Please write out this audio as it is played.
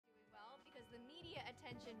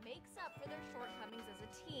attention makes up for their shortcomings as a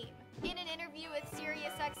team. In an interview with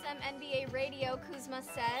SiriusXM NBA Radio, Kuzma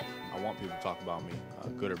said, I want people to talk about me,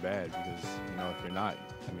 good or bad, because, you know, if you're not,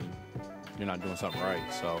 I mean, you're not doing something right.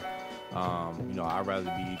 So, you know, I'd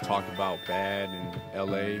rather be talked about bad in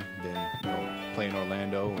LA than, you know, play in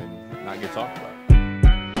Orlando and not get talked about.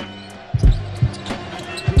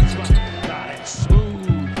 Kuzma got it smooth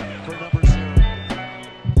for number 0.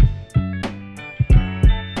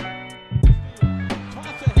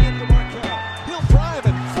 Toss ahead to Markel. He'll drive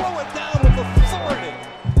and throw it down with authority.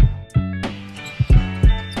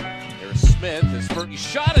 There's Smith. His first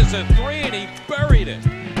shot is a 3 and he buried it.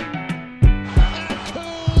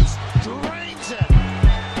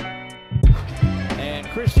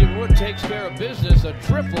 Christian Wood takes care of business, a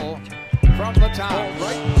triple from the top.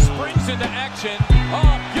 Right, springs into action.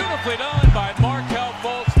 Oh, beautifully done by Markel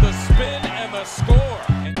Fultz, the spin and the score.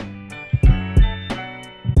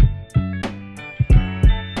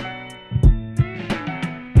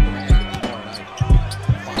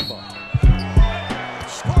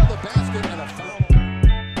 Score the basket and a foul.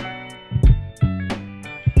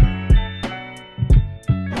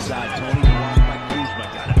 Inside, Tony blocked by Kuzma,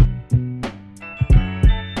 got it.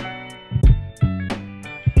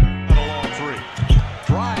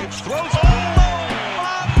 Drives, throws.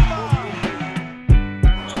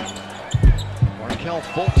 Markel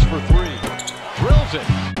Fultz for 3. Drills it.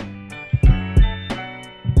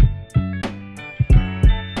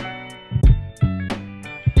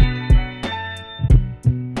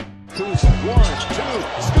 Kuzma, 1, 2,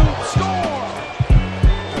 scoop, score!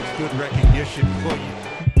 That's good recognition for you.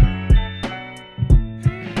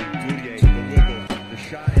 Goudier, the wiggle, the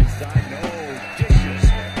shot inside, no, dishes,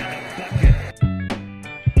 and a bucket.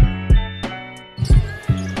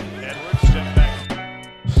 Edwards, step back.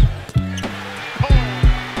 Oh!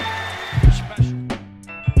 Special.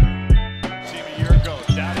 See him a year ago.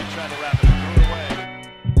 Dowdy tried to wrap it, threw it away.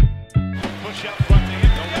 Push out front to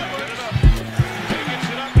him. Don't let it up. He gets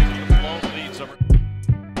it up. The flow leads over.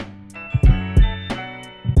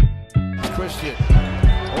 Christian,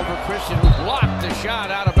 over Christian, who blocked the shot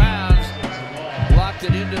out of bounds, blocked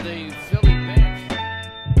it into the Philly bench.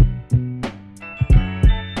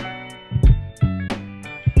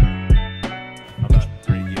 I'm not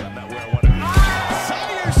great yet. I'm not where I want to be.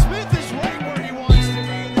 Zaire Smith is right where he wants to be,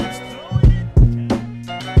 and he's throwing it.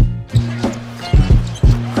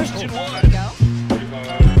 Christian Wood.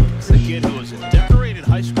 It's the kid who was a decorated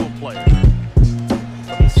high school player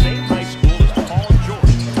from the same high school as Paul George.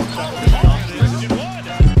 Christian Wood.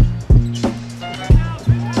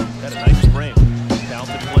 Had a nice frame.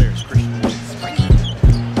 Talented players, Christian Wood.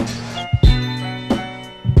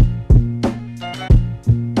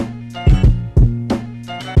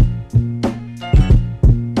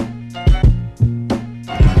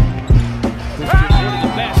 Christian Wood in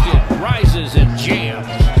the basket, rises and jams.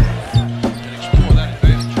 Can explore that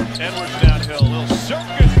advantage. Edwards downhill, a little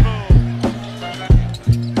circus move.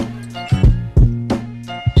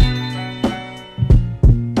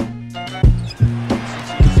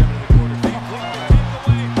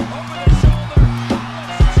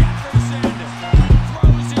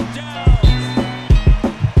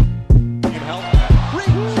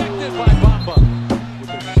 Rejected by Bamba with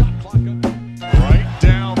the shot clock up. Right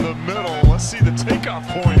down the middle. Let's see the takeoff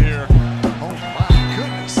point here. Oh my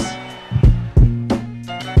goodness.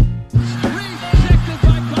 Rejected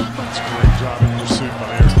by Bamba. Great job in pursuit by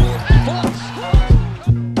Aaron Gordon.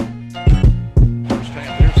 First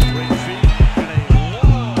hand, there's a great feed and a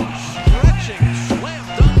long stretching slam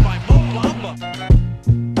dunk by Mo Bamba.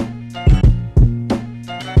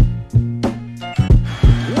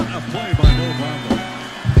 What a play by Mo Bamba.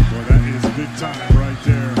 Boy, that is big time right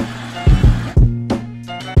there.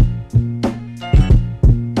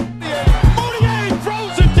 Moutier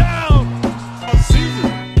throws it down. A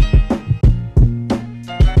season.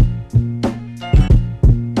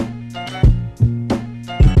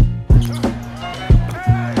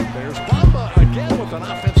 There's Bamba again with an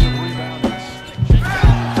offensive rebound. To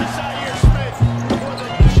Zaire Smith for the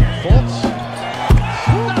Fultz.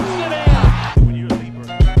 Stuffs it in. When you're a leaper, put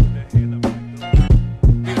that hand up like that.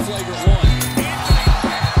 In flagrant 1.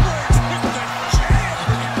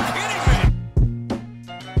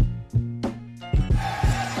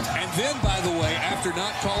 And then, by the way, after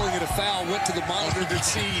not calling it a foul, went to the monitor to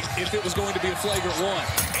see if it was going to be a flagrant 1.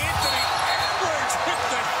 Anthony